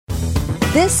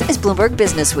This is Bloomberg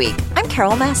Businessweek. I'm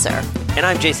Carol Masser. And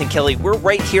I'm Jason Kelly. We're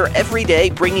right here every day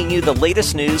bringing you the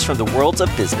latest news from the worlds of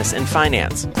business and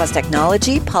finance. Plus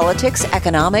technology, politics,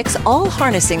 economics, all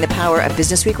harnessing the power of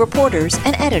Businessweek reporters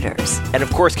and editors. And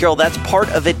of course, Carol, that's part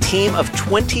of a team of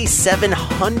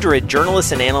 2,700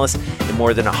 journalists and analysts in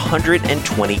more than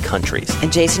 120 countries.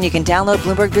 And Jason, you can download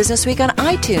Bloomberg Businessweek on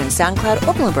iTunes, SoundCloud,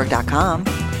 or Bloomberg.com.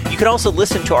 You can also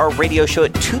listen to our radio show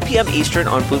at 2 p.m. Eastern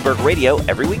on Bloomberg Radio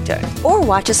every weekday. Or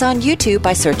watch us on YouTube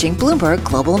by searching Bloomberg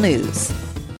Global News.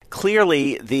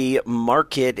 Clearly, the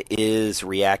market is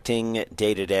reacting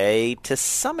day to day to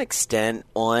some extent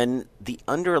on the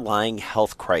underlying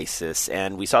health crisis.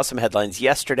 And we saw some headlines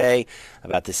yesterday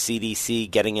about the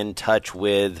CDC getting in touch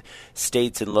with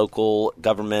states and local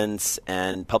governments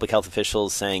and public health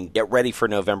officials saying, get ready for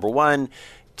November 1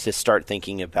 to start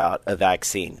thinking about a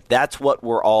vaccine. That's what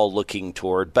we're all looking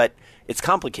toward, but it's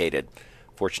complicated.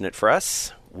 Fortunate for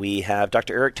us, we have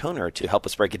Dr. Eric Toner to help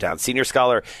us break it down. Senior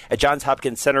scholar at Johns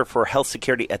Hopkins Center for Health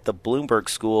Security at the Bloomberg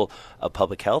School of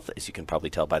Public Health. As you can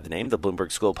probably tell by the name, the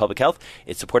Bloomberg School of Public Health.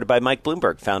 It's supported by Mike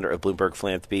Bloomberg, founder of Bloomberg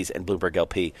Philanthropies and Bloomberg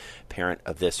LP, parent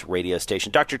of this radio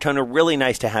station. Dr. Toner, really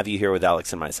nice to have you here with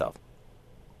Alex and myself.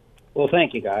 Well,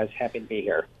 thank you, guys. Happy to be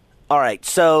here. All right,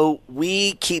 so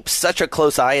we keep such a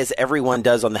close eye, as everyone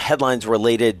does, on the headlines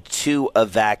related to a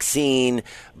vaccine,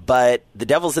 but the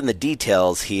devil's in the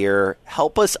details here.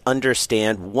 Help us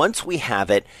understand, once we have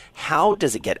it, how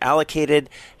does it get allocated?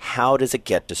 How does it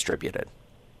get distributed?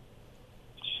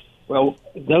 Well,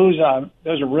 those are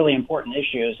really important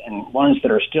issues and ones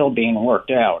that are still being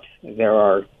worked out. There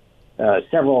are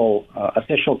several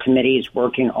official committees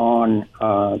working on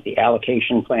the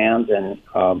allocation plans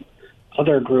and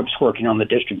other groups working on the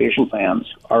distribution plans.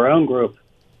 Our own group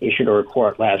issued a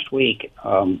report last week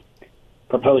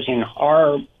proposing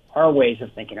our ways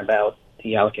of thinking about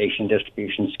the allocation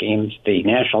distribution schemes. The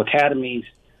National Academies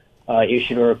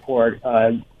issued a report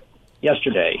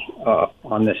yesterday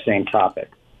on this same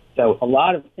topic. So a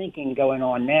lot of thinking going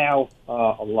on now.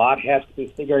 A lot has to be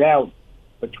figured out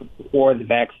before the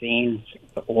vaccines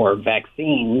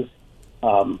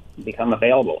become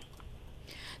available.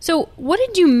 So what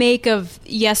did you make of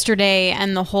yesterday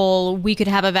and the whole we could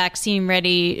have a vaccine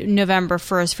ready November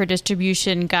 1st for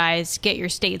distribution, guys, get your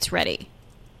states ready?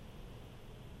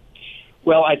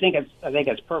 Well, I think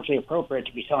it's perfectly appropriate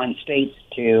to be telling states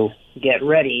to get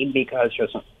ready because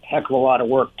there's a heck of a lot of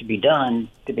work to be done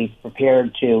to be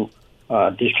prepared to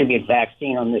distribute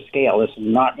vaccine on this scale. This is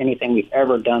not anything we've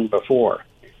ever done before.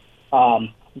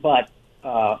 But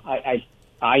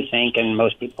I think, and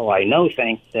most people I know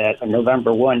think, that a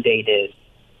November 1 date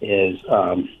is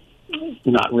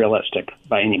not realistic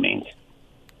by any means.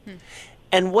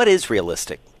 And what is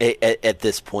realistic at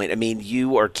this point? I mean,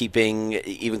 you are keeping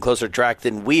even closer track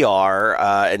than we are,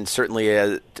 and certainly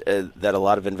that a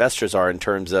lot of investors are in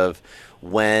terms of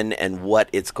when and what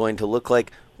it's going to look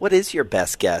like. What is your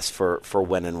best guess for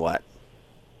when and what?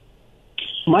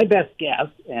 My best guess,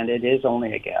 and it is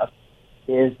only a guess,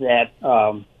 is that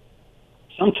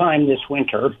sometime this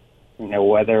winter,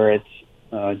 whether it's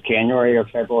January or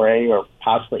February or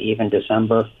possibly even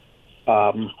December,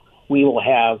 we will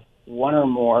have one or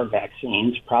more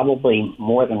vaccines, probably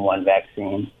more than one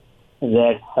vaccine,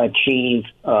 that achieve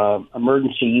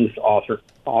emergency use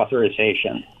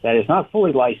authorization. That is not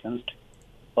fully licensed,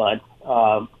 but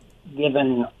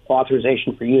given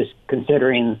authorization for use,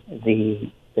 considering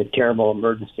the terrible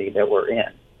emergency that we're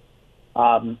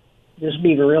in. This would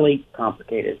be really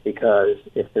complicated because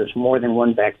if there's more than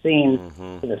one vaccine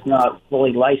and it's not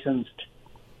fully licensed,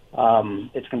 it's going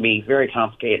to be very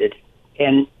complicated.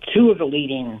 And two of the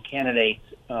leading candidates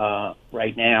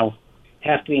right now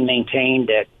have to be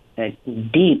maintained at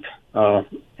deeply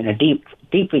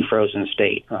frozen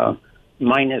state,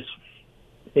 minus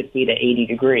 50 to 80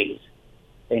 degrees.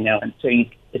 And so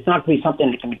it's not going to be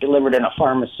something that can be delivered in a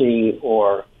pharmacy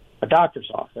or a doctor's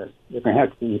office. There can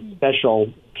have to be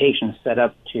special locations set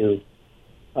up to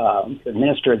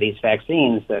administer these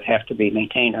vaccines that have to be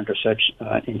maintained under such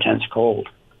intense cold.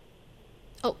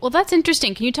 Oh, well, that's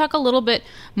interesting. Can you talk a little bit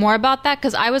more about that?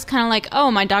 Because I was kind of like, oh,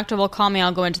 my doctor will call me,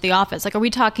 I'll go into the office. Like, are we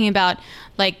talking about,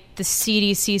 like, the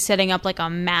CDC setting up, like,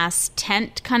 a mass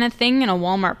tent kind of thing in a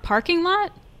Walmart parking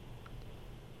lot?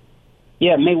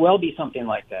 Yeah, it may well be something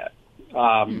like that.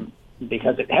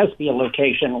 Because it has to be a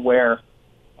location where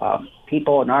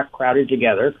people are not crowded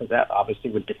together, because that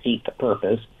obviously would defeat the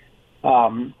purpose,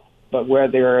 but where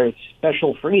there are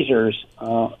special freezers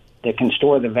that can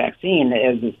store the vaccine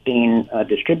as it's being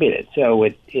distributed. So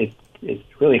it's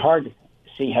really hard to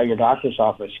see how your doctor's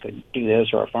office could do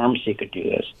this or a pharmacy could do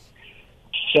this.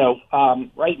 So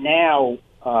right now,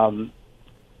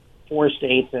 4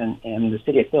 states and the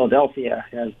city of Philadelphia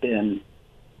has been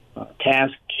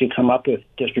tasked to come up with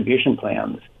distribution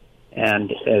plans. And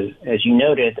as you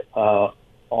noted,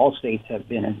 all states have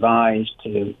been advised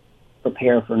to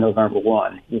prepare for November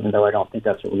 1, even though I don't think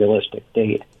that's a realistic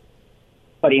date.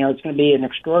 But, it's going to be an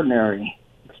extraordinary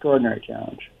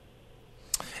challenge.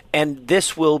 And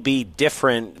this will be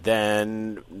different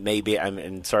than maybe,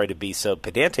 I'm sorry to be so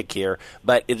pedantic here,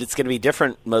 but it's going to be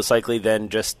different most likely than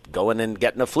just going and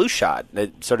getting a flu shot,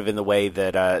 sort of in the way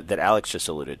that Alix just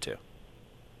alluded to.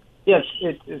 Yes,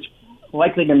 it's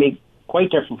likely going to be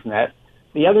quite different from that.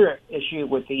 The other issue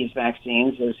with these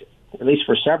vaccines is, at least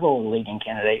for several leading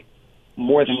candidates,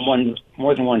 more than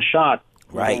one shot,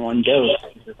 more than one dose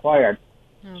is required.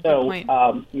 So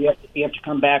you have to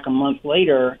come back a month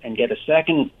later and get a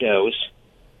second dose.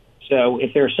 So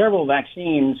if there are several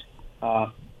vaccines,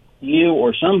 you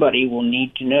or somebody will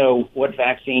need to know what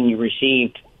vaccine you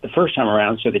received the first time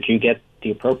around so that you get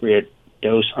the appropriate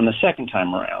dose on the second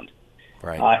time around.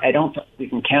 Right. I don't think we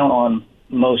can count on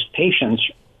most patients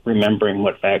remembering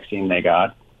what vaccine they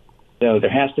got. So there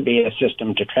has to be a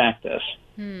system to track this.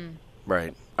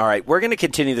 Right. All right. We're going to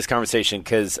continue this conversation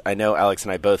because I know Alix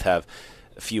and I both have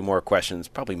a few more questions,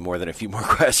 probably more than a few more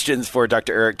questions for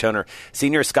Dr. Eric Toner,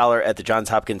 senior scholar at the Johns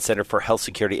Hopkins Center for Health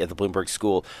Security at the Bloomberg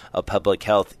School of Public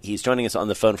Health. He's joining us on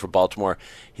the phone from Baltimore.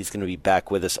 He's going to be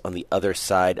back with us on the other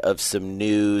side of some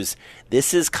news.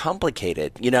 This is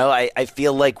complicated. I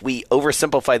feel like we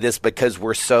oversimplify this because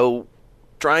we're so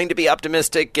trying to be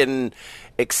optimistic and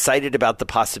excited about the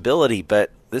possibility,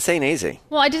 but this ain't easy.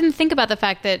 Well, I didn't think about the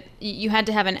fact that you had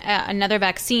to have another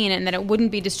vaccine and that it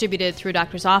wouldn't be distributed through a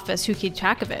doctor's office who keep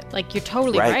track of it. Like, you're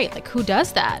totally right. Like, who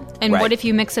does that? And what if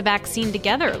you mix a vaccine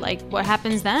together? Like, what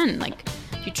happens then? Like, do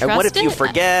you trust it? And what if you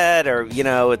forget, or,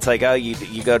 it's like,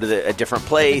 you go to a different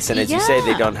place, and as you say,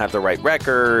 they don't have the right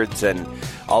records and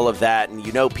all of that, and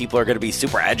people are going to be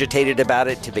super agitated about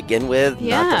it to begin with.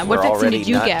 Yeah, what vaccine did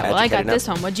you get? Well, I got this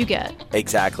one. What'd you get?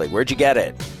 Exactly. Where'd you get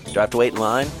it? Do I have to wait in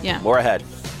line? Yeah. More ahead.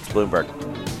 It's Bloomberg.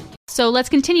 So let's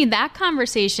continue that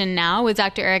conversation now with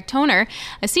Dr. Eric Toner,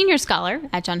 a senior scholar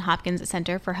at Johns Hopkins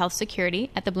Center for Health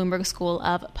Security at the Bloomberg School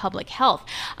of Public Health.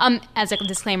 As a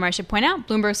disclaimer, I should point out,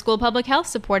 Bloomberg School of Public Health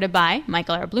supported by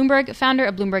Michael R. Bloomberg, founder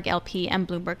of Bloomberg LP and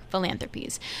Bloomberg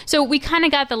Philanthropies. So we kind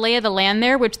of got the lay of the land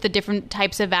there, which the different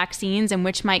types of vaccines and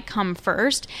which might come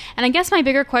first. And I guess my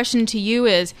bigger question to you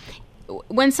is,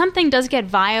 when something does get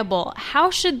viable, how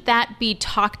should that be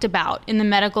talked about in the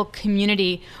medical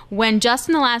community when just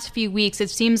in the last few weeks it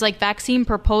seems like vaccine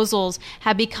proposals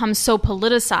have become so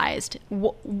politicized?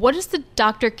 What does the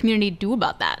doctor community do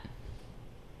about that?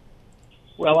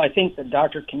 Well, I think the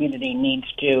doctor community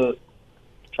needs to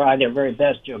try their very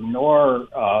best to ignore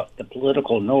the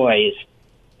political noise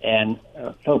and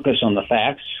focus on the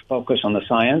facts, focus on the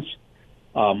science.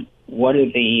 What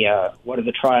do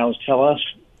the trials tell us?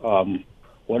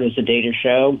 What does the data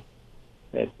show?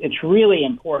 It's really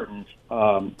important.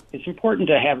 It's important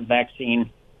to have a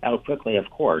vaccine out quickly, of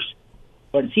course,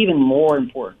 but it's even more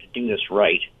important to do this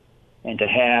right and to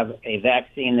have a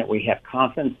vaccine that we have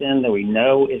confidence in, that we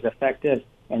know is effective,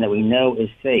 and that we know is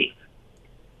safe.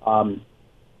 And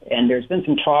there's been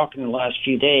some talk in the last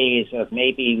few days of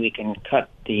maybe we can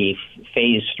cut the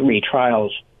phase 3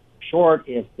 trials short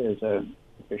if they're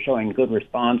showing good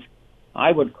response. I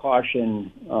would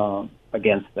caution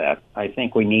against that. I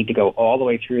think we need to go all the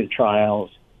way through the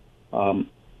trials,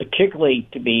 particularly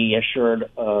to be assured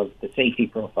of the safety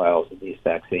profiles of these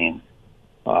vaccines.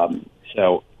 I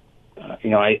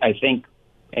think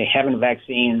having a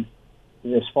vaccine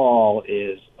this fall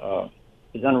is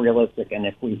unrealistic, and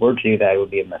if we were to do that, it would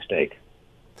be a mistake.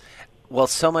 Well,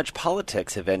 so much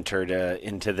politics have entered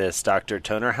into this, Dr.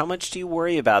 Toner. How much do you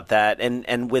worry about that?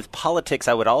 And with politics,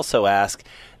 I would also ask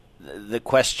the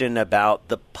question about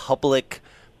the public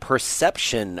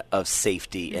perception of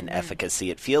safety and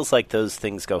efficacy. It feels like those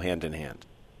things go hand in hand.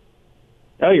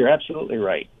 Oh, you're absolutely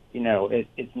right.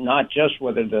 It's not just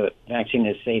whether the vaccine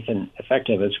is safe and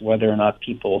effective, it's whether or not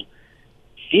people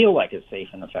feel like it's safe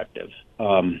and effective.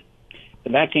 The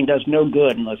vaccine does no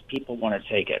good unless people want to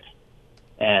take it.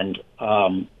 And,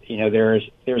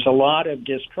 there's a lot of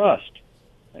distrust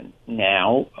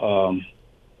now,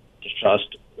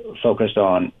 distrust focused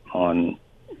on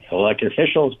elected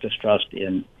officials, distrust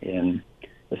in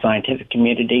the scientific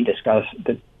community, distrust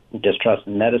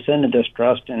in medicine, and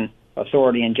distrust in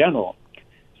authority in general.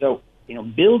 So,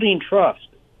 building trust,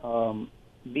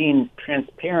 being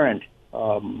transparent,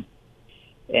 and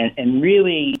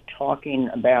really talking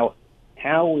about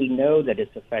how we know that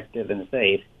it's effective and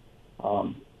safe,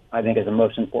 I think is the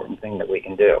most important thing that we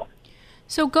can do.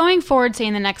 So going forward, say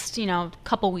in the next,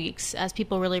 couple weeks, as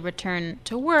people really return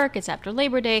to work, it's after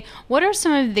Labor Day, what are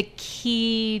some of the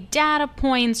key data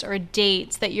points or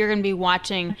dates that you're going to be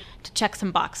watching to check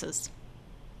some boxes?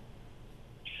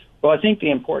 Well, I think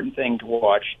the important thing to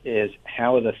watch is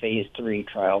how the phase 3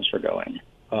 trials are going.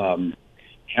 How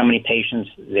many patients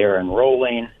they're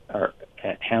enrolling, or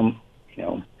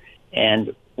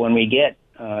and when we get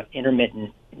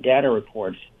intermittent data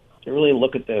reports, to really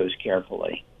look at those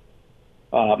carefully.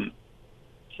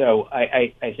 So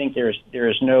I think there's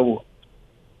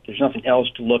nothing else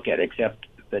to look at except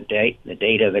the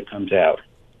data that comes out,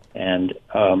 and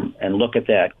look at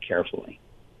that carefully.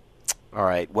 All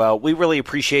right. Well, we really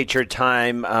appreciate your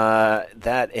time,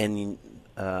 that and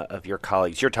of your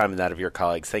colleagues, your time and that of your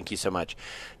colleagues. Thank you so much.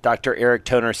 Dr. Eric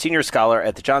Toner, Senior Scholar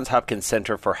at the Johns Hopkins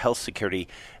Center for Health Security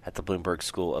at the Bloomberg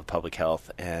School of Public Health.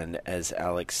 And as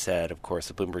Alex said, of course,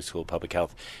 the Bloomberg School of Public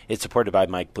Health is supported by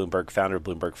Mike Bloomberg, founder of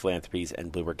Bloomberg Philanthropies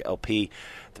and Bloomberg LP,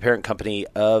 the parent company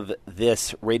of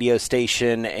this radio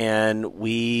station. And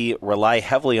we rely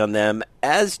heavily on them,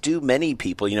 as do many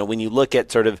people. When you look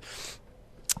at sort of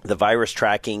the virus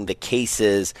tracking, the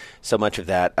cases, so much of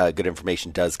that good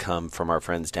information does come from our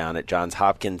friends down at Johns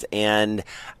Hopkins. And,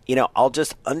 I'll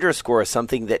just underscore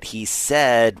something that he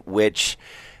said, which,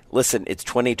 listen, it's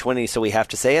 2020, so we have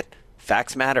to say it.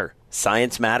 Facts matter.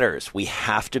 Science matters. We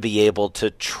have to be able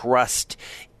to trust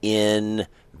in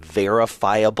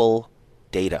verifiable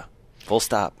data. Full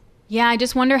stop. Yeah, I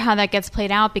just wonder how that gets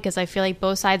played out, because I feel like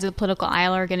both sides of the political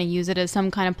aisle are going to use it as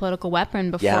some kind of political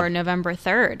weapon before November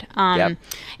 3rd.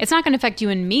 It's not going to affect you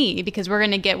and me, because we're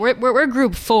going to get, we're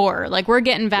group 4. Like, we're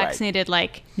getting vaccinated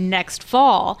like next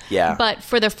fall. Yeah. But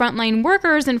for the frontline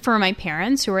workers and for my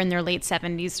parents who are in their late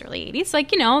 70s, early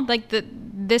 80s,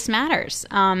 this matters.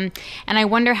 And I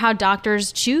wonder how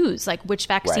doctors choose, which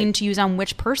vaccine to use on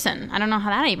which person. I don't know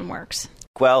how that even works.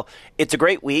 Well, it's a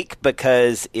great week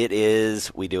because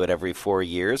we do it every 4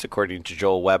 years, according to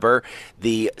Joel Weber,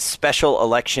 the special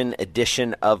election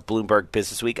edition of Bloomberg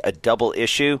Businessweek, a double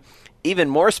issue. Even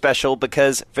more special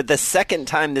because for the second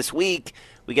time this week,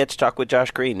 we get to talk with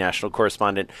Josh Green, national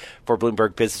correspondent for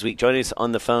Bloomberg Businessweek. Joining us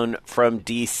on the phone from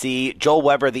D.C., Joel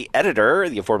Weber, the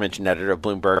aforementioned editor of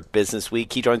Bloomberg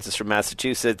Businessweek. He joins us from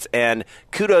Massachusetts. And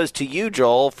kudos to you,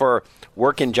 Joel, for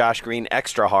working Josh Green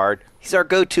extra hard. He's our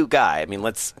go-to guy. I mean,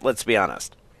 let's be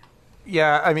honest.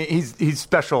 Yeah, I mean, he's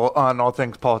special on all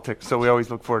things politics, so we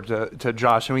always look forward to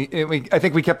Josh. And I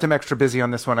think we kept him extra busy on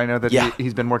this one. I know that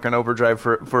he's been working overdrive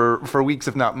for weeks,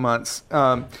 if not months.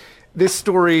 This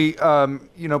story,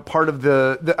 part of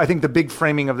I think the big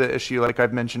framing of the issue, like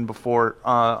I've mentioned before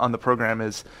on the program,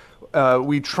 is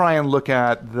we try and look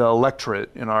at the electorate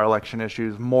in our election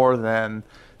issues more than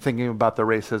thinking about the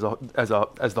race as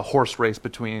the horse race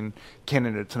between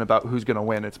candidates and about who's going to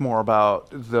win. It's more about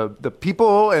the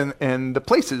people and the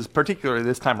places, particularly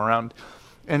this time around.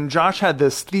 And Josh had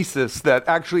this thesis that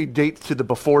actually dates to the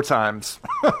before times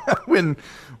when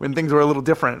things were a little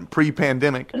different,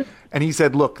 pre-pandemic. And he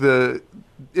said, look, the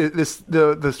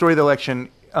story of the election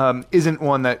isn't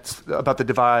one that's about the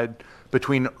divide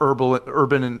between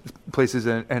urban places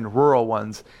and rural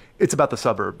ones. It's about the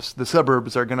suburbs. The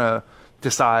suburbs are going to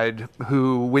decide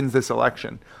who wins this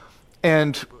election.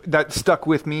 And that stuck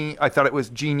with me. I thought it was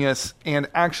genius. And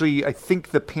actually, I think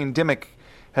the pandemic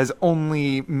has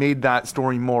only made that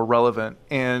story more relevant.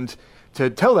 And to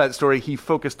tell that story, he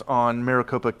focused on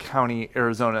Maricopa County,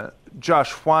 Arizona.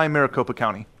 Josh, why Maricopa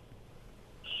County?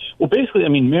 Well, basically, I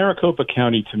mean, Maricopa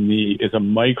County to me is a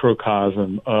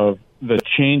microcosm of the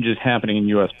changes happening in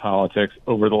U.S. politics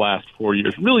over the last 4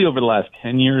 years, really over the last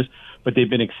 10 years, but they've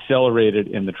been accelerated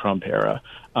in the Trump era.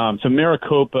 So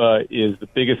Maricopa is the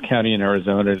biggest county in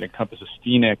Arizona. It encompasses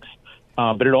Phoenix,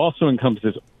 but it also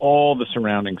encompasses all the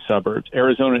surrounding suburbs.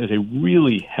 Arizona is a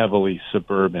really heavily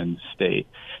suburban state.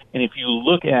 And if you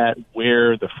look at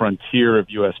where the frontier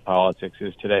of U.S. politics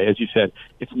is today, as you said,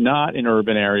 it's not in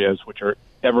urban areas, which are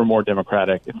ever more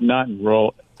Democratic. It's not in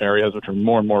rural areas, which are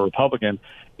more and more Republican.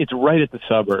 It's right at the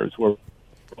suburbs where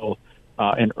rural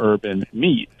and urban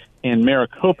meet. And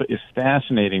Maricopa is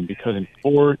fascinating because in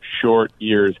 4 short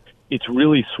years, it's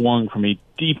really swung from a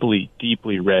deeply,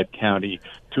 deeply red county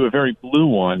to a very blue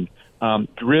one,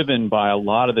 driven by a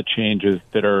lot of the changes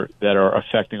that are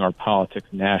affecting our politics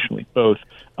nationally, both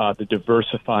the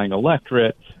diversifying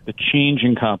electorate, the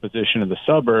changing composition of the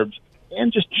suburbs,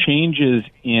 and just changes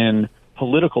in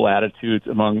political attitudes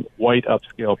among white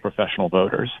upscale professional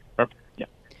voters. Yeah.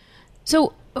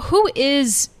 So who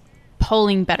is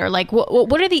polling better? Like,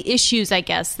 what are the issues, I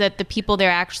guess, that the people there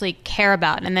actually care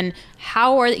about? And then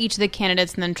how are each of the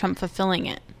candidates and then Trump fulfilling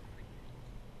it?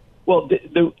 Well,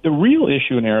 the real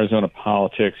issue in Arizona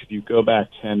politics, if you go back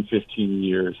 10, 15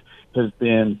 years, has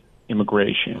been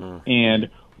immigration. And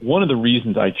one of the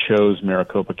reasons I chose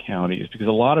Maricopa County is because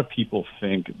a lot of people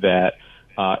think that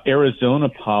Arizona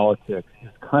politics is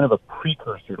kind of a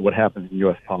precursor to what happens in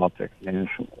U.S. politics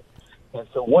nationally. And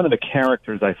so one of the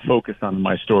characters I focus on in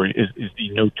my story is the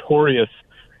notorious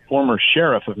former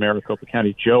sheriff of Maricopa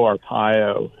County, Joe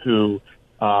Arpaio, who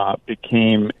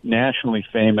became nationally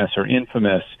famous or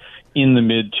infamous in the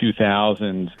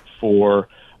mid-2000s for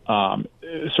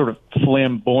sort of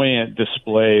flamboyant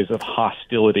displays of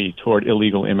hostility toward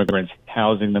illegal immigrants,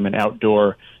 housing them in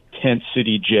outdoor tent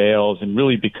city jails and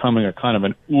really becoming a kind of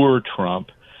an Trump.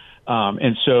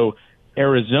 And so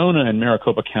Arizona and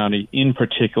Maricopa County in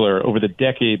particular over the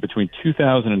decade between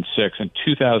 2006 and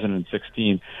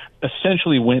 2016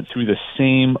 essentially went through the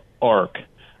same arc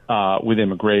with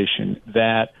immigration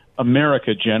that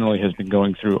America generally has been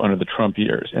going through under the Trump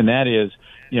years. And that is,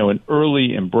 an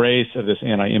early embrace of this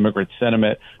anti-immigrant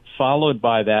sentiment, followed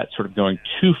by that sort of going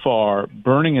too far,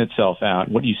 burning itself out.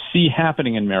 What you see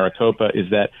happening in Maricopa is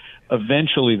that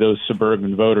eventually those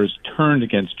suburban voters turned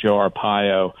against Joe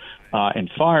Arpaio and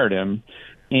fired him.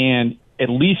 And at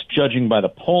least judging by the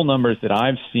poll numbers that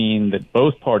I've seen that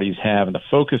both parties have and the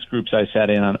focus groups I sat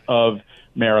in on of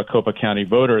Maricopa County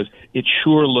voters, it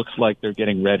sure looks like they're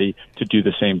getting ready to do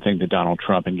the same thing to Donald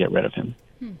Trump and get rid of him.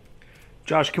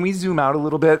 Josh, can we zoom out a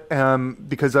little bit?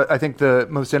 Because I think the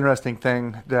most interesting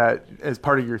thing that as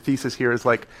part of your thesis here is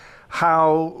like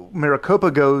how Maricopa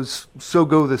goes, so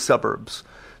go the suburbs.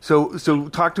 So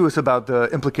talk to us about the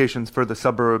implications for the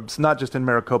suburbs, not just in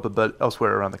Maricopa, but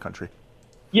elsewhere around the country.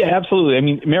 Yeah, absolutely. I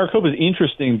mean, Maricopa is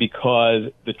interesting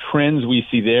because the trends we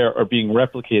see there are being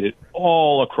replicated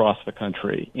all across the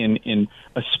country, in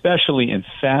especially in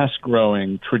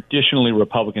fast-growing, traditionally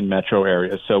Republican metro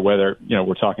areas. So whether,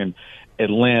 we're talking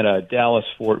Atlanta,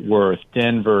 Dallas-Fort Worth,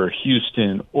 Denver,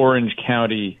 Houston, Orange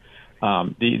County,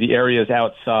 the areas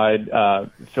outside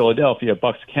Philadelphia,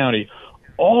 Bucks County,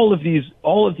 all of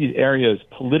these areas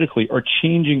politically are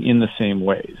changing in the same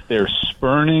ways. They're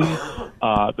spurning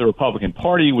the Republican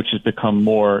Party, which has become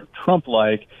more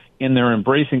Trump-like, and they're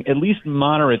embracing at least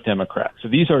moderate Democrats. So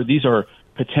these are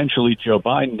potentially Joe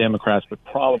Biden Democrats, but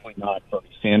probably not Bernie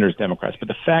Sanders Democrats. But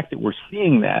the fact that we're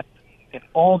seeing that in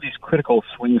all these critical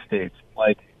swing states,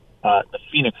 like the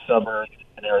Phoenix suburbs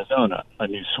in Arizona, a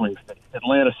new swing state,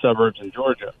 Atlanta suburbs in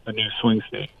Georgia, a new swing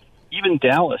state. Even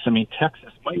Dallas,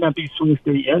 Texas might not be a swing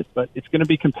state yet, but it's going to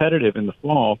be competitive in the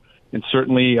fall, and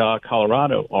certainly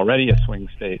Colorado, already a swing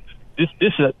state.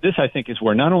 This I think is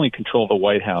where not only control of the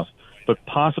White House, but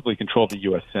possibly control of the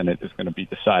U.S. Senate is going to be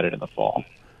decided in the fall.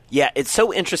 Yeah, it's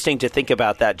so interesting to think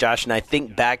about that, Josh, and I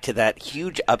think back to that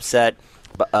huge upset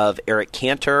of Eric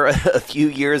Cantor a few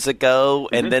years ago,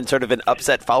 and then sort of an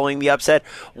upset following the upset.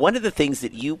 One of the things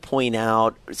that you point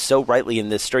out so rightly in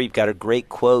this story, you've got a great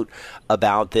quote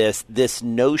about this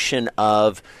notion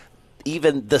of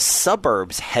even the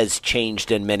suburbs has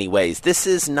changed in many ways. This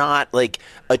is not like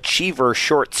a Cheever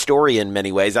short story in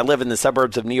many ways. I live in the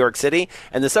suburbs of New York City,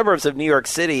 and the suburbs of New York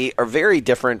City are very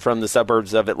different from the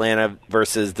suburbs of Atlanta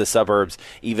versus the suburbs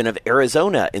even of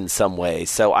Arizona in some ways.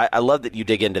 So I love that you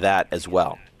dig into that as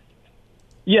well.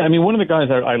 Yeah, one of the guys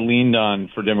I leaned on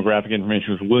for demographic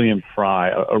information was William Fry,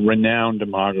 a renowned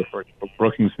demographer at the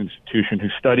Brookings Institution who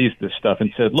studies this stuff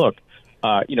and said, look,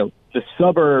 the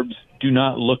suburbs do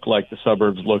not look like the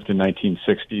suburbs looked in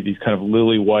 1960, these kind of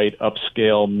lily-white,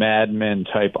 upscale, Mad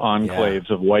Men-type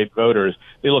enclaves of white voters.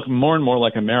 They look more and more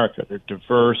like America. They're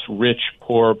diverse, rich,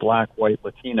 poor, black, white,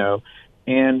 Latino,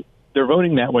 and they're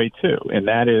voting that way too. And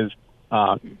that is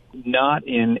not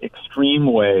in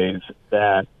extreme ways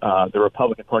that the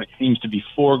Republican Party seems to be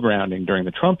foregrounding during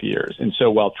the Trump years. And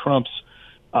so while Trump's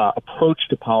approach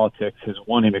to politics has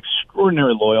won him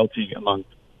extraordinary loyalty among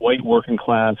white working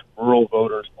class, rural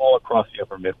voters all across the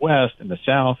upper Midwest and the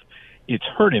South, it's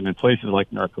hurt him in places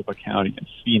like Maricopa County and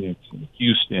Phoenix and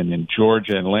Houston and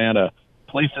Georgia, Atlanta,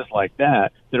 places like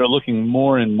that are looking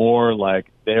more and more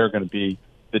like they're going to be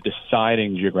the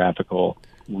deciding geographical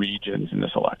regions in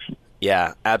this election.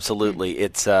 Yeah, absolutely.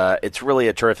 It's really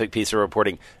a terrific piece of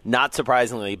reporting, not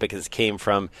surprisingly, because it came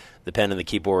from the pen and the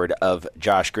keyboard of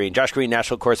Josh Green. Josh Green,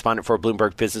 national correspondent for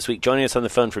Bloomberg Businessweek, joining us on the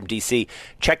phone from D.C.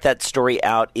 Check that story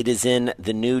out. It is in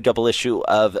the new double issue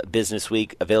of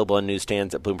Businessweek, available on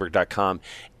newsstands at Bloomberg.com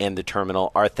and the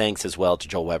Terminal. Our thanks as well to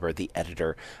Joel Weber, the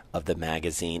editor of the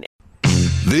magazine.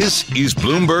 This is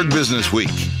Bloomberg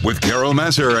Businessweek with Carol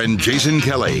Masser and Jason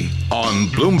Kelly on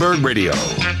Bloomberg Radio.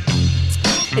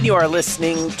 And you are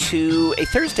listening to a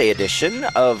Thursday edition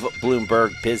of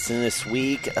Bloomberg Business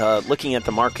Week, looking at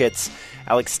the markets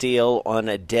Alix Steel, on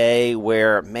a day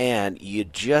where, man, you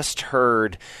just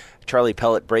heard Charlie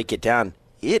Pellet break it down.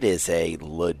 It is a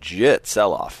legit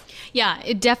sell-off. Yeah,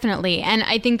 definitely. And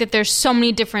I think that there's so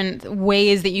many different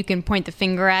ways that you can point the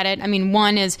finger at it. I mean,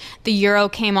 one is the euro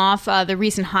came off the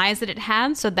recent highs that it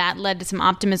had, so that led to some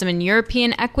optimism in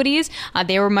European equities.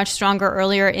 They were much stronger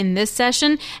earlier in this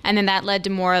session, and then that led to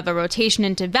more of a rotation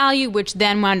into value, which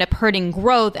then wound up hurting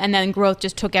growth, and then growth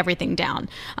just took everything down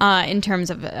in terms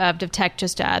of tech,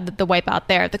 just the wipeout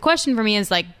there. The question for me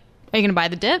is, like, are you going to buy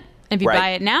the dip? If you buy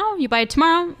it now, you buy it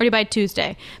tomorrow, or you buy it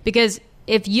Tuesday? Because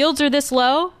if yields are this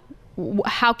low,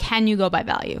 how can you go by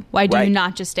value? Why do you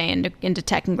not just stay into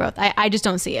tech and growth? I just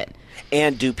don't see it.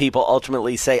 And do people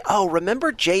ultimately say, oh,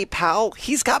 remember Jay Powell?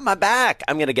 He's got my back.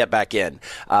 I'm going to get back in.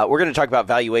 We're going to talk about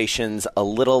valuations a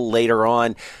little later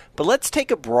on. But let's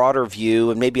take a broader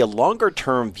view and maybe a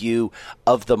longer-term view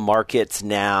of the markets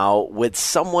now with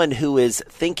someone who is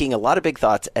thinking a lot of big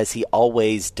thoughts, as he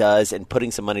always does, and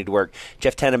putting some money to work.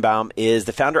 Jeff Tannenbaum is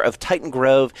the founder of Titan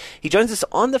Grove. He joins us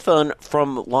on the phone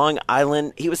from Long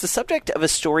Island. He was the subject of a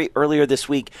story earlier this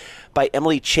week by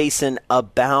Emily Chasen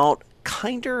about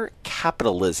kinder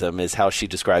capitalism, is how she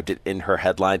described it in her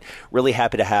headline. Really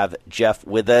happy to have Jeff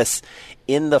with us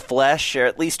in the flesh, or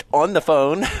at least on the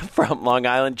phone from Long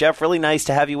Island. Jeff, really nice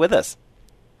to have you with us.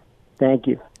 Thank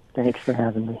you. Thanks for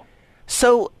having me.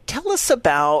 So tell us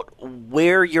about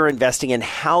where you're investing and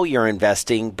how you're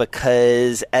investing,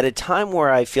 because at a time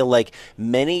where I feel like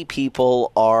many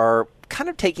people are kind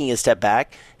of taking a step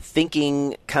back,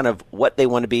 thinking kind of what they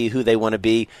want to be, who they want to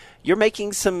be, you're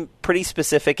making some pretty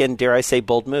specific and, dare I say,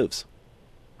 bold moves.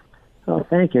 Oh,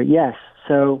 thank you. Yes.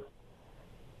 So,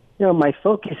 my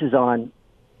focus is on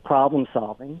problem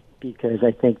solving, because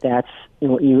I think that's,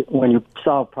 when you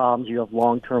solve problems, you have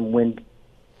long-term wind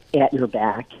at your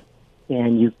back,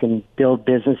 and you can build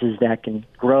businesses that can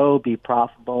grow, be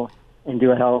profitable, and do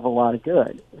a hell of a lot of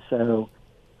good. So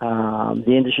the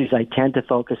industries I tend to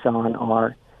focus on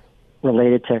are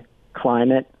related to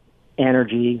climate,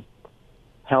 energy,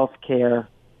 healthcare,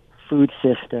 food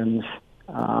systems.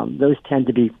 Those tend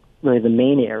to be really the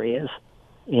main areas.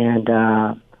 And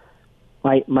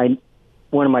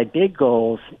one of my big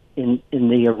goals in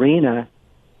the arena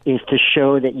is to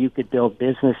show that you could build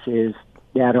businesses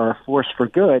that are a force for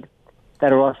good,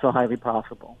 that are also highly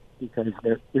profitable, because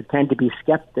there tend to be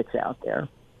skeptics out there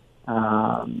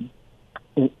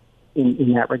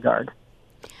in that regard.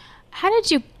 How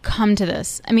did you come to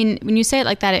this? I mean, when you say it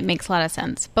like that, it makes a lot of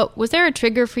sense. But was there a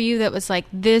trigger for you that was like,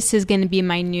 this is going to be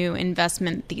my new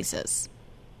investment thesis?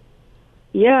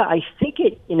 Yeah, I think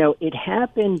it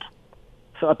happened.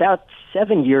 So about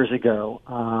 7 years ago,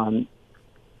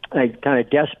 I kind of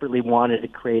desperately wanted to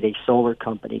create a solar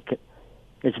company,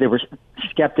 because there were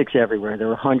skeptics everywhere. There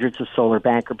were hundreds of solar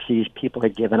bankruptcies. People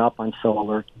had given up on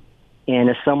solar. And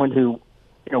as someone who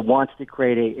wants to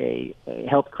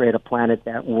help create a planet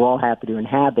that we're all happy to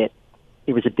inhabit,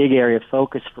 it was a big area of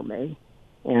focus for me.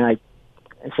 And I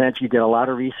essentially did a lot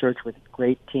of research with a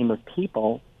great team of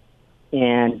people,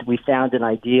 and we found an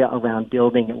idea around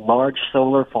building large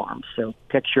solar farms. So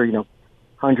picture,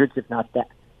 hundreds, if not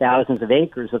thousands of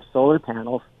acres of solar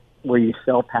panels where you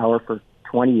sell power for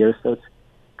 20 years. So it's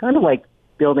kind of like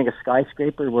building a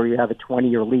skyscraper where you have a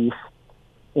 20-year lease.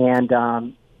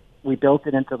 And we built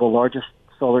it into the largest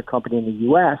solar company in the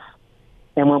U.S.,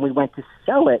 and when we went to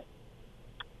sell it,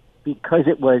 because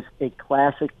it was a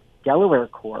classic Delaware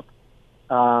Corp,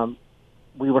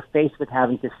 we were faced with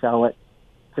having to sell it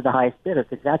to the highest bidder,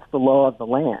 because that's the law of the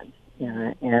land,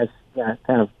 as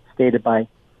kind of stated by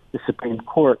the Supreme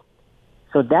Court.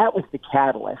 So that was the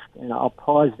catalyst, and I'll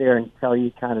pause there and tell you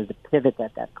kind of the pivot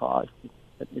that caused.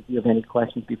 But if you have any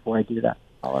questions before I do that,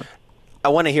 I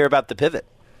want to hear about the pivot.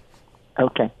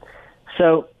 Okay.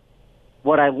 So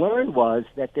what I learned was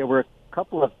that there were a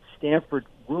couple of Stanford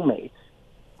roommates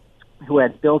who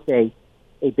had built a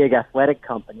big athletic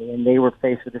company, and they were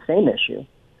faced with the same issue.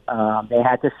 They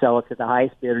had to sell it to the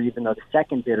highest bidder, even though the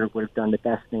second bidder would have done the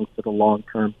best thing for the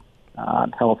long-term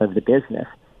health of the business.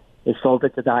 They sold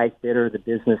it to the highest bidder. The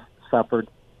business suffered.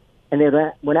 And they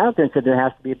went out there and said there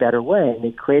has to be a better way. And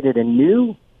they created a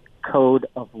new code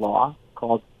of law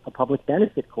called a public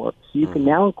benefit corp. So you can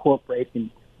now incorporate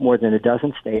in more than a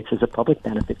dozen states as a public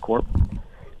benefit corp.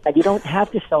 And you don't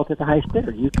have to sell to the highest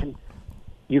bidder. You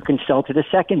can sell to the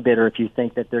second bidder if you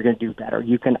think that they're going to do better.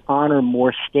 You can honor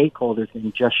more stakeholders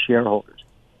than just shareholders.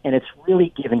 And it's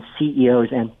really given CEOs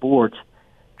and boards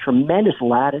tremendous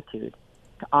latitude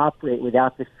to operate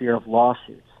without the fear of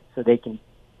lawsuits. So they can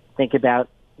think about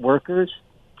workers,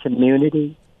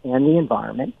 community, and the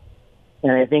environment.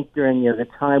 And I think during the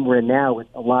time we're in now, with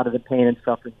a lot of the pain and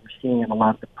suffering we're seeing and a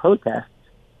lot of the protests,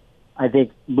 I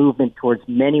think movement towards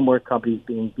many more companies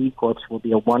being B Corps will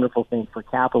be a wonderful thing for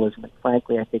capitalism. And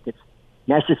frankly, I think it's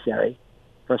necessary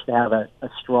for us to have a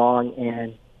strong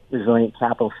and resilient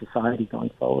capital society going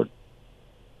forward.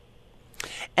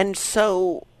 And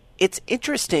so it's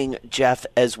interesting, Jeff,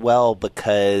 as well,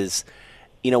 because,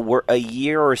 we're a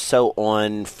year or so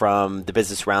on from the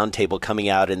Business Roundtable coming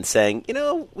out and saying,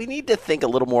 we need to think a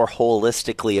little more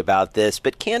holistically about this.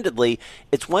 But candidly,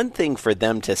 it's one thing for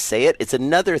them to say it. It's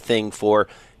another thing for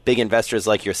big investors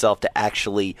like yourself to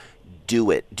actually do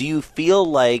it. Do you feel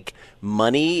like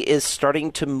money is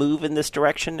starting to move in this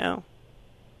direction now?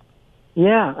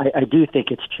 Yeah, I do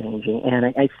think it's changing, and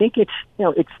I think it's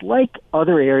it's like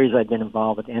other areas I've been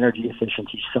involved with, energy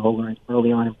efficiency, solar, and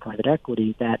early on in private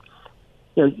equity, that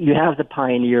you have the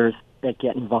pioneers that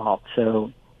get involved.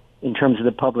 So, in terms of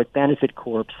the public benefit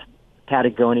corps,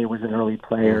 Patagonia was an early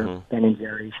player, Ben &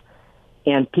 Jerry's,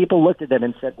 and people looked at them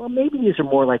and said, well, maybe these are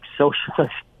more like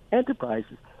socialist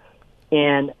enterprises,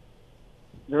 and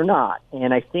they're not.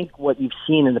 And I think what you've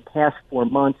seen in the past 4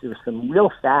 months, there's some real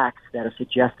facts that are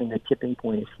suggesting the tipping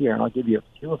point is here, and I'll give you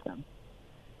a few of them.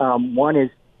 One is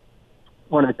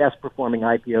one of the best performing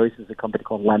IPOs is a company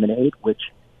called Lemonade, which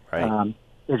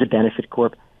is a benefit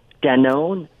corp.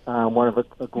 Danone, one of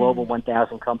a global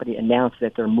 1,000 company, announced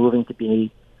that they're moving to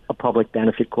be a public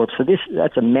benefit corp. So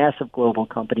that's a massive global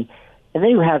company. And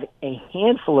then you have a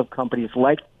handful of companies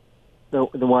like the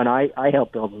one I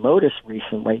helped build, Lotus,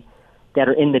 recently, that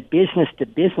are in the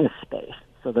business-to-business space.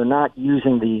 So they're not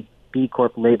using the B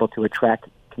Corp label to attract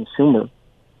consumers.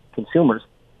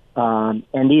 And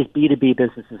these B2B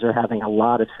businesses are having a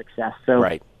lot of success. So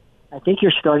I think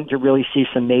you're starting to really see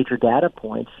some major data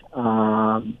points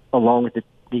along with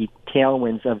the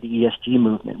tailwinds of the ESG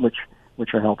movement,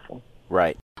 which are helpful.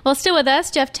 Right. Well, still with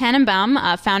us, Jeff Tannenbaum,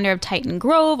 founder of Titan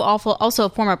Grove, also a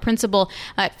former principal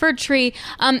at Fir Tree.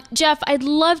 Jeff, I'd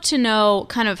love to know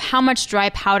kind of how much dry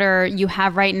powder you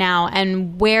have right now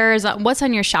and what's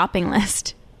on your shopping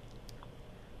list.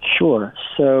 Sure.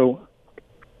 So,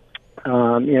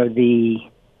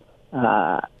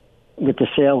 with the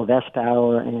sale of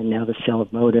S-Power and now the sale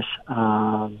of Modus,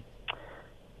 I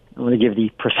don't want to give the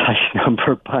precise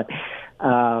number, but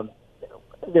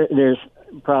there's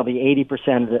probably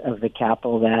 80% of the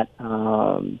capital that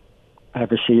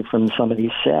I've received from some of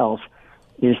these sales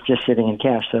is just sitting in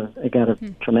cash. So I got a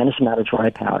tremendous amount of dry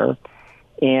powder.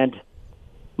 And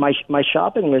my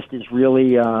shopping list is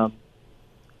really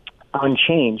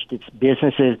unchanged. It's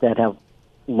businesses that have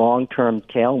long-term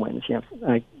tailwinds.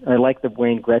 I like the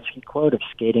Wayne Gretzky quote of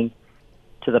skating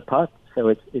to the puck. So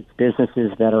it's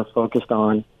businesses that are focused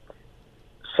on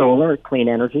solar, clean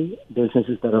energy,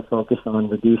 businesses that are focused on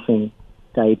reducing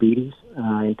diabetes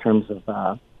in terms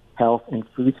of health and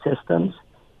food systems,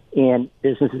 and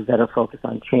businesses that are focused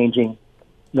on changing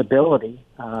mobility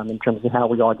in terms of how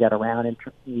we all get around and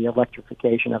the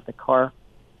electrification of the car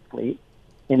fleet.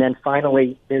 And then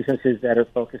finally, businesses that are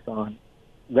focused on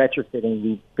retrofitting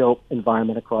the built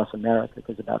environment across America,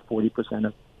 because about 40%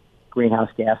 of greenhouse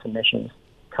gas emissions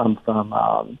come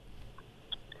from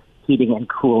heating and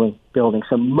cooling buildings.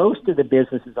 So most of the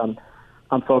businesses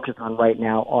I'm focused on right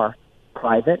now are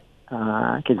private,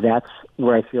 because that's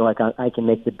where I feel like I can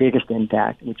make the biggest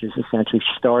impact, which is essentially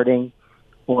starting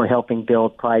or helping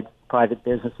build private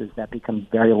businesses that become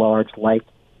very large, like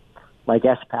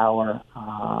S-Power,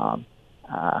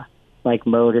 like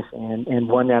Modus, and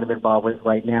one that I'm involved with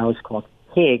right now is called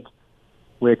HIG,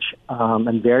 which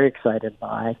I'm very excited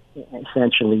by.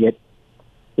 Essentially, it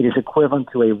is equivalent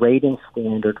to a rating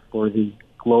standard for the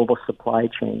global supply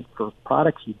chain for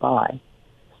products you buy.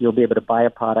 So you'll be able to buy a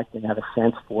product and have a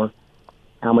sense for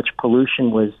how much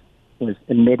pollution was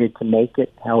emitted to make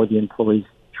it, how were the employees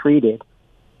treated.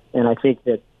 And I think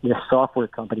that this software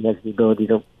company has the ability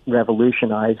to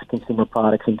revolutionize consumer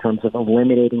products in terms of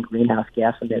eliminating greenhouse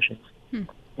gas emissions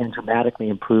and dramatically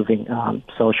improving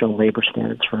social and labor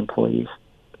standards for employees.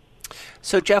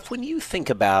 So, Jeff, when you think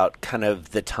about kind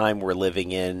of the time we're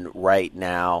living in right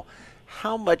now,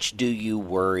 how much do you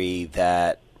worry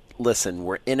that, listen,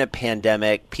 we're in a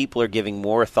pandemic, people are giving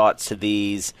more thoughts to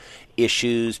these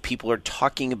issues, people are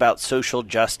talking about social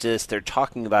justice, they're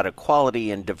talking about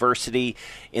equality and diversity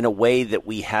in a way that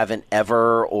we haven't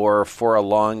ever or for a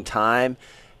long time.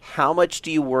 How much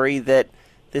do you worry that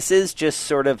this is just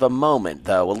sort of a moment,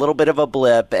 though, a little bit of a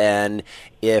blip, and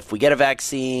if we get a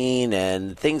vaccine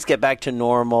and things get back to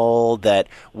normal, that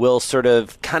we'll sort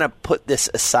of kind of put this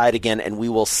aside again and we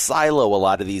will silo a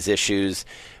lot of these issues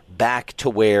back to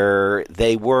where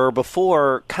they were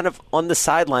before, kind of on the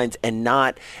sidelines and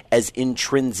not as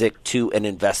intrinsic to an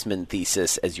investment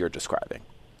thesis as you're describing?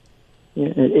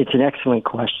 It's an excellent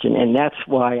question, and that's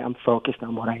why I'm focused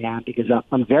on what I am, because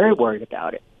I'm very worried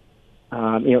about it.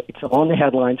 It's on the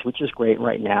headlines, which is great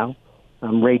right now.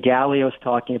 Ray Dalio's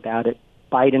talking about it.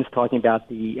 Biden's talking about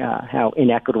the how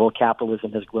inequitable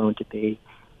capitalism has grown to be.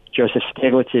 Joseph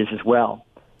Stiglitz is as well.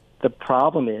 The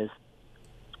problem is,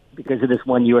 because of this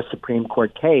one U.S. Supreme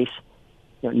Court case,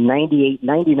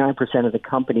 99% of the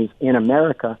companies in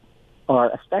America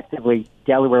are effectively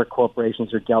Delaware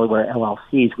corporations or Delaware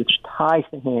LLCs, which ties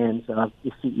the hands of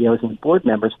the CEOs and board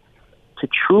members to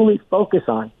truly focus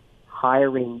on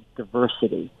hiring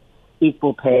diversity,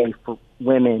 equal pay for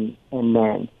women and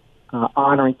men,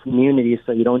 honoring communities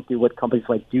so you don't do what companies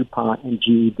like DuPont and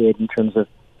GE did in terms of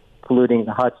polluting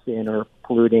the Hudson or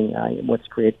polluting what's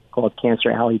called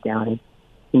Cancer Alley down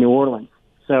in New Orleans.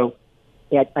 So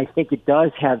I think it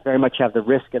does very much have the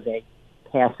risk of a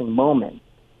passing moment.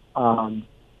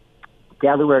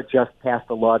 Delaware just passed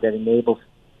a law that enables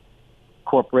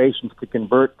corporations to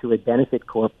convert to a benefit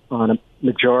corp on a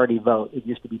majority vote. It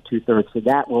used to be 2/3, so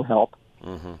that will help.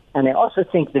 Mm-hmm. And I also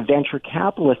think the venture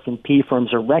capitalists and P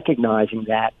firms are recognizing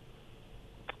that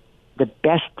the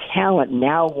best talent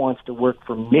now wants to work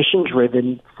for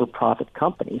mission-driven, for-profit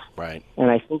companies. Right. And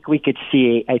I think we could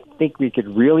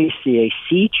really see a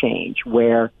sea change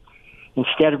where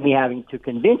instead of me having to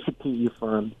convince a PE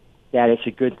firm that it's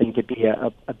a good thing to be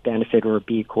a benefit or a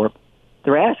B Corp,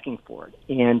 they're asking for it.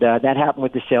 And that happened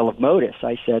with the sale of Modus.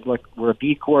 I said, look, we're a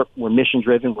B Corp, we're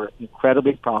mission-driven, we're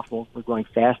incredibly profitable, we're growing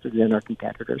faster than our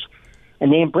competitors.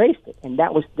 And they embraced it. And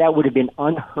that would have been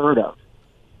unheard of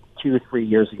 2 or 3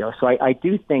 years ago. So I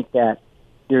do think that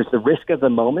there's the risk of the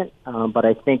moment, but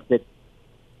I think that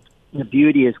the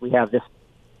beauty is we have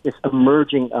this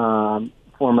emerging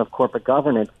form of corporate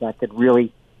governance that could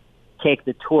really take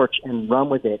the torch and run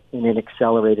with it in an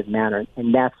accelerated manner.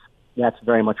 And that's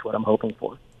very much what I'm hoping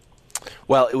for.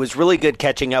 Well, it was really good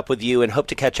catching up with you, and hope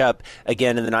to catch up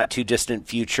again in the not-too-distant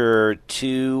future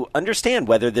to understand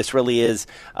whether this really is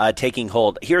taking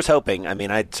hold. Here's hoping. I mean,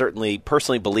 I certainly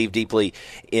personally believe deeply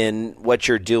in what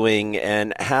you're doing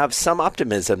and have some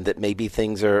optimism that maybe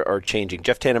things are changing.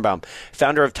 Jeff Tannenbaum,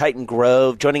 founder of Titan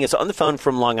Grove, joining us on the phone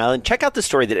from Long Island. Check out the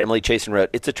story that Emily Chasen wrote.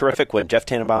 It's a terrific one. Jeff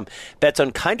Tannenbaum bets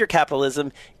on kinder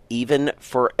capitalism, even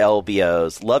for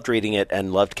LBOs. Loved reading it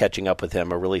and loved catching up with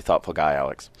him. A really thoughtful guy,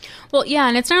 Alex. Well, yeah,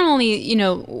 and it's not only,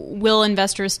 will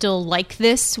investors still like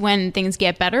this when things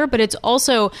get better, but it's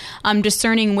also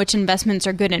discerning which investments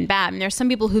are good and bad. I mean, there's some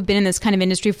people who've been in this kind of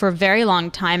industry for a very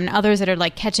long time and others that are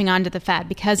like catching on to the fad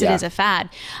because it is a fad.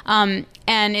 And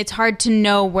it's hard to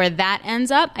know where that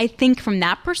ends up. I think from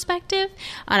that perspective,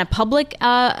 on a public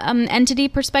entity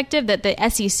perspective, that the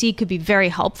SEC could be very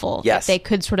helpful. Yes. If they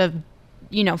could sort of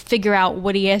figure out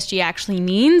what ESG actually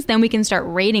means, then we can start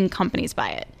rating companies by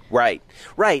it. Right.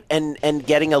 And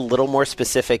getting a little more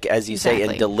specific, as you say,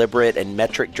 and deliberate and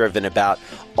metric-driven about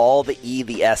all the E,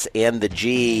 the S, and the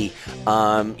G.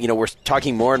 We're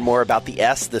talking more and more about the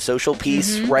S, the social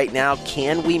piece right now.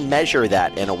 Can we measure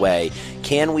that in a way?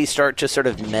 Can we start to sort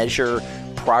of measure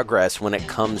progress when it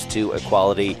comes to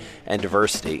equality and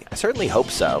diversity? I certainly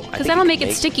hope so. Because that'll make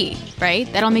it sticky, right?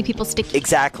 That'll make people sticky.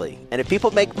 Exactly. And if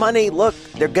people make money, look,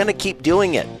 they're going to keep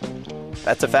doing it.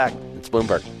 That's a fact. It's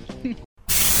Bloomberg.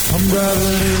 I'm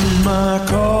driving in my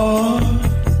car.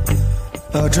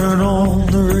 I turn on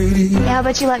the radio. How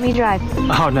about you let me drive?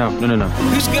 Oh, no.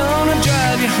 Who's gonna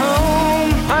drive you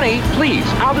home? Honey, please,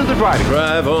 I'll do the driving.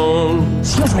 Drive on.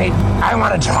 Excuse me, I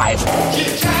want to drive.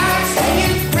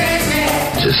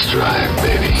 Just drive,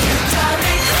 baby.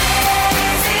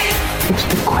 It's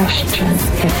the question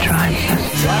that drives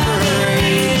us.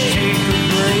 Take a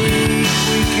break.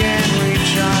 We can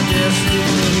reach our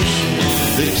destination.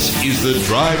 This is the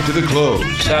Drive to the Close.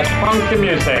 That funky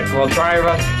music will drive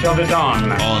us till the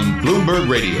dawn. On Bloomberg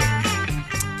Radio.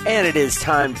 And it is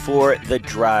time for the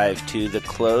Drive to the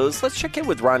Close. Let's check in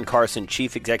with Ron Carson,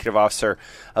 Chief Executive Officer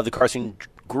of the Carson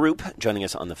Group, joining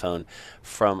us on the phone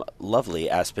from lovely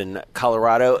Aspen,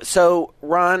 Colorado. So,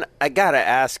 Ron, I got to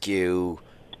ask you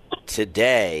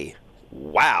today,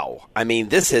 wow. I mean,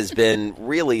 this has been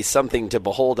really something to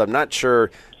behold. I'm not sure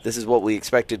this is what we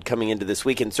expected coming into this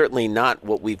week, and certainly not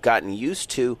what we've gotten used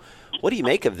to. What do you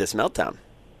make of this meltdown?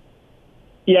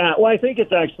 Yeah, well, I think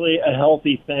it's actually a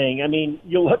healthy thing. I mean,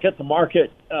 you look at the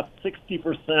market up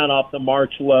 60% off the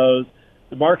March lows,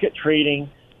 the market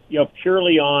trading,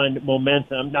 purely on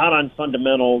momentum, not on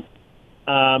fundamentals.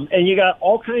 And you got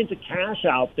all kinds of cash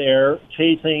out there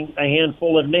chasing a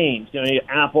handful of names.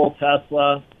 Apple,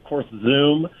 Tesla, of course,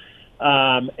 Zoom.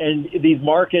 And these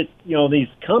markets, these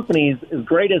companies, as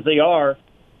great as they are,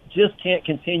 just can't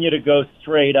continue to go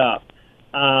straight up.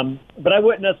 But I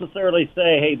wouldn't necessarily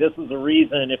say, hey, this is the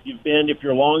reason. If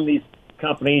you're long these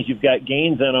companies, you've got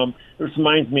gains in them. This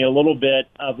reminds me a little bit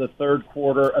of the third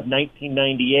quarter of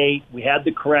 1998. We had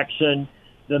the correction.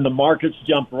 Then the markets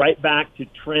jumped right back to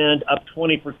trend, up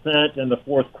 20% in the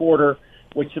fourth quarter,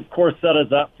 which, of course, set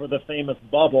us up for the famous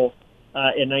bubble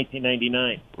in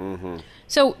 1999. Mm-hmm.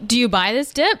 So do you buy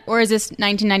this dip, or is this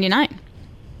 1999?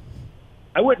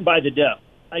 I wouldn't buy the dip.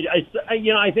 I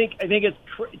think it's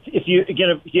if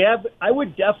you have, I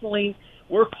would definitely.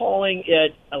 We're calling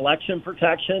it election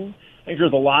protection. I think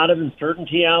there's a lot of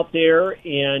uncertainty out there,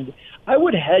 and I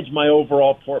would hedge my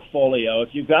overall portfolio. If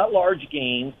you've got large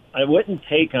gains, I wouldn't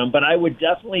take them, but I would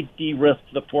definitely de-risk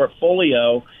the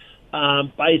portfolio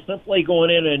by simply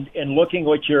going in and looking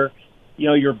what your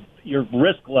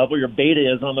risk level, your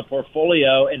beta is on the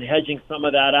portfolio, and hedging some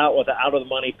of that out with an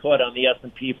out-of-the-money put on the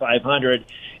S&P 500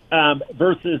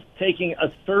 versus taking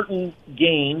a certain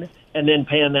gain and then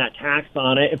paying that tax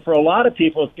on it. And for a lot of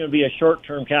people, it's going to be a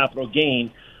short-term capital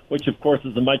gain, which, of course,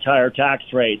 is a much higher tax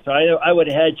rate. So I would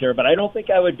hedge here, but I don't think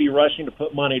I would be rushing to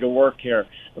put money to work here.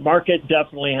 The market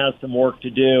definitely has some work to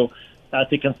do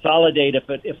to consolidate if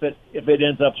it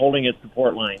ends up holding its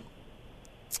support line.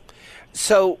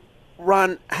 So,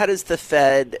 Ron, how does the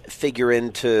Fed figure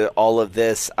into all of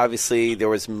this? Obviously, there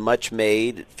was much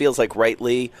made, it feels like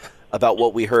rightly, about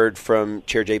what we heard from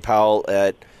Chair Jay Powell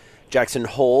at Jackson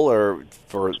Hole, or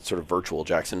for sort of virtual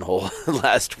Jackson Hole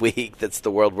last week. That's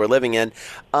the world we're living in.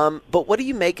 But what do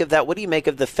you make of that? What do you make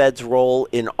of the Fed's role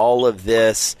in all of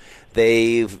this?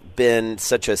 They've been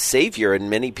such a savior in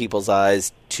many people's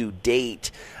eyes to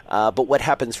date. But what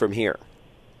happens from here?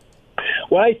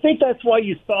 Well, I think that's why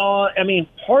you saw,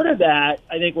 part of that,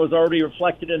 I think, was already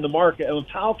reflected in the market. And when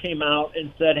Powell came out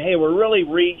and said, hey, we're really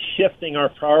reshifting our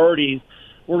priorities,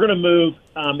 we're going to move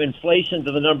inflation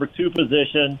to the number 2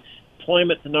 position,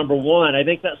 employment to number 1. I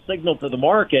think that signaled to the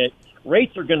market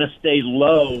rates are going to stay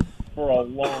low for a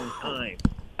long time.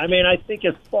 I think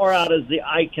as far out as the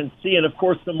eye can see, and of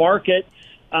course the market,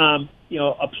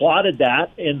 applauded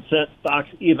that and sent stocks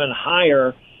even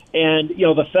higher. And,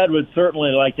 the Fed would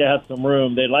certainly like to have some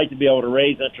room. They'd like to be able to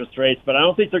raise interest rates, but I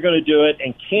don't think they're going to do it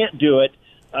and can't do it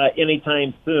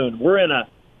anytime soon. We're in a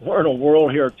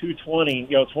world here,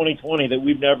 2020, that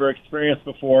we've never experienced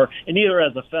before, and neither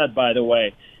has the Fed, by the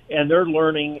way. And they're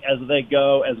learning as they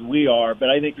go, as we are. But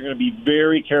I think they're going to be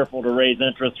very careful to raise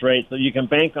interest rates, so you can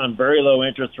bank on very low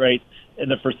interest rates in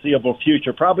the foreseeable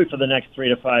future, probably for the next 3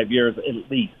 to 5 years at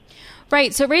least.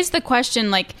 Right. So raise the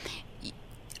question,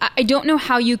 I don't know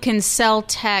how you can sell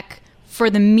tech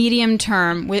for the medium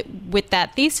term with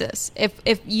that thesis.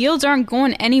 If yields aren't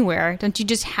going anywhere, don't you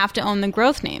just have to own the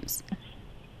growth names?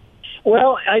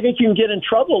 Well, I think you can get in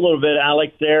trouble a little bit,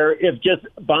 Alex, there, if just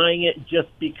buying it just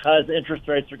because interest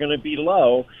rates are going to be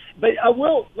low. But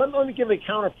let me give a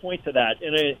counterpoint to that.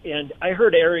 And I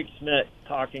heard Eric Schmidt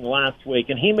talking last week,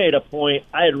 and he made a point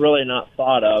I had really not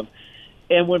thought of.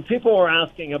 And when people were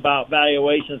asking about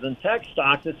valuations in tech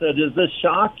stocks, I said, does this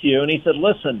shock you? And he said,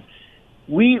 listen,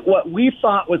 what we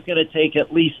thought was going to take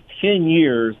at least 10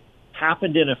 years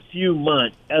happened in a few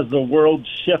months as the world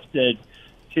shifted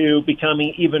to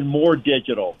becoming even more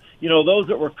digital. Those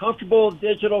that were comfortable with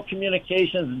digital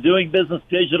communications and doing business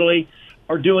digitally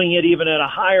are doing it even at a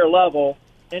higher level.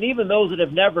 And even those that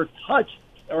have never touched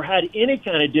or had any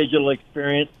kind of digital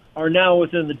experience are now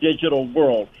within the digital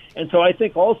world. And so I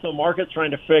think also markets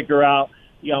trying to figure out,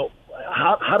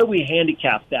 how do we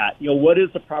handicap that? What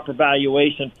is the proper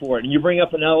valuation for it? And you bring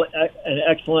up an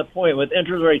excellent point. With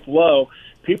interest rates low,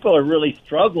 people are really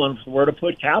struggling for where to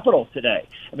put capital today.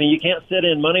 You can't sit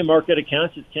in money market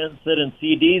accounts. You can't sit in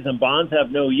CDs, and bonds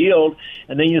have no yield.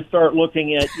 And then you start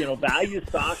looking at, value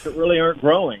stocks that really aren't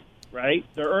growing, right?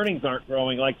 Their earnings aren't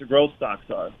growing like the growth stocks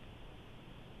are.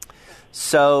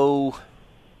 So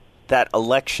that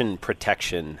election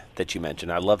protection that you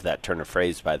mentioned, I love that turn of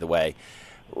phrase, by the way.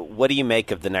 What do you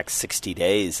make of the next 60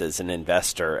 days as an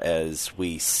investor as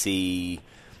we see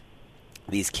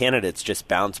these candidates just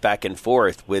bounce back and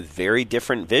forth with very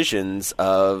different visions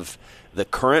of the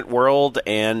current world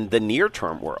and the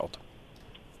near-term world?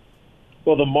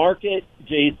 Well, the market,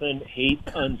 Jason, hates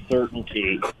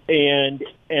uncertainty. And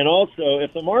also,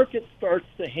 if the market starts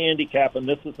to handicap, and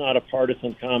this is not a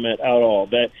partisan comment at all,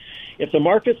 but if the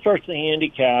market starts to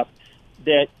handicap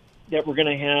that we're going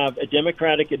to have a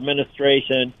Democratic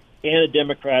administration and a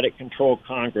Democratic-controlled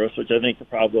Congress, which I think the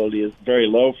probability is very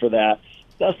low for that,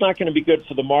 that's not going to be good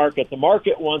for the market. The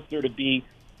market wants there to be,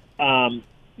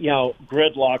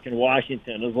 gridlock in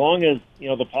Washington. As long as,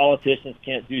 the politicians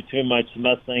can't do too much to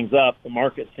mess things up, the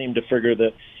markets seem to figure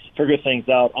things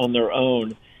out on their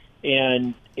own.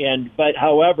 But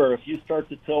however, if you start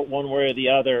to tilt one way or the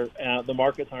other, the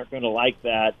markets aren't going to like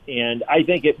that. And I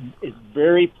think it is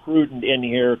very prudent in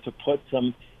here to put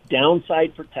some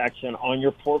downside protection on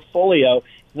your portfolio.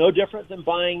 It's no different than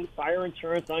buying fire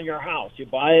insurance on your house. You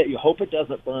buy it, you hope it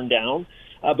doesn't burn down,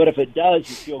 but if it does,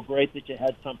 you feel great that you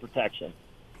had some protection.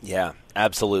 Yeah,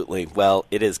 absolutely. Well,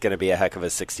 it is going to be a heck of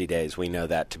a 60 days. We know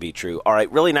that to be true. All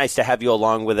right, really nice to have you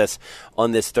along with us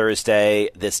on this Thursday,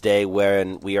 this day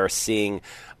when we are seeing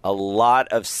a lot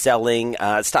of selling.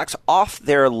 Stocks off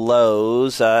their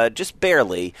lows, just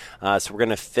barely. So we're going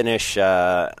to finish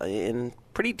in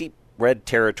pretty deep red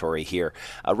territory here.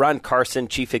 Ron Carson,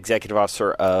 Chief Executive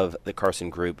Officer of the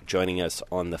Carson Group, joining us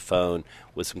on the phone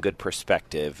with some good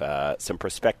perspective. Some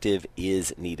perspective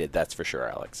is needed, that's for sure,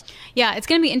 Alex. Yeah, it's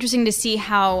going to be interesting to see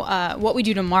how what we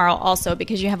do tomorrow also,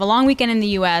 because you have a long weekend in the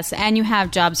U.S. and you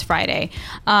have Jobs Friday.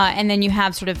 And then you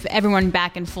have sort of everyone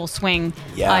back in full swing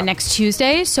next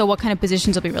Tuesday. So what kind of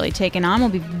positions will be really taken on will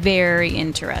be very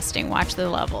interesting. Watch the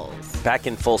levels. Back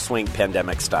in full swing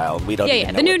pandemic style. We don't even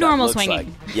know the new what normal that looks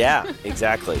swinging. like. Yeah,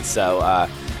 exactly. So a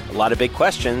lot of big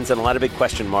questions and a lot of big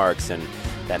question marks, and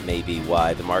that may be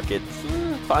why the market's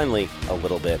finally a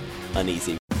little bit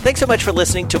uneasy. Thanks so much for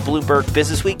listening to Bloomberg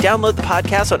Businessweek. Download the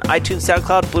podcast on iTunes,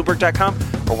 SoundCloud, Bloomberg.com,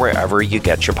 or wherever you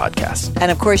get your podcasts.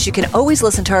 And of course, you can always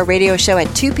listen to our radio show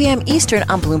at 2 p.m. Eastern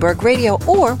on Bloomberg Radio,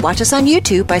 or watch us on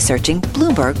YouTube by searching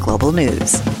Bloomberg Global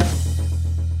News.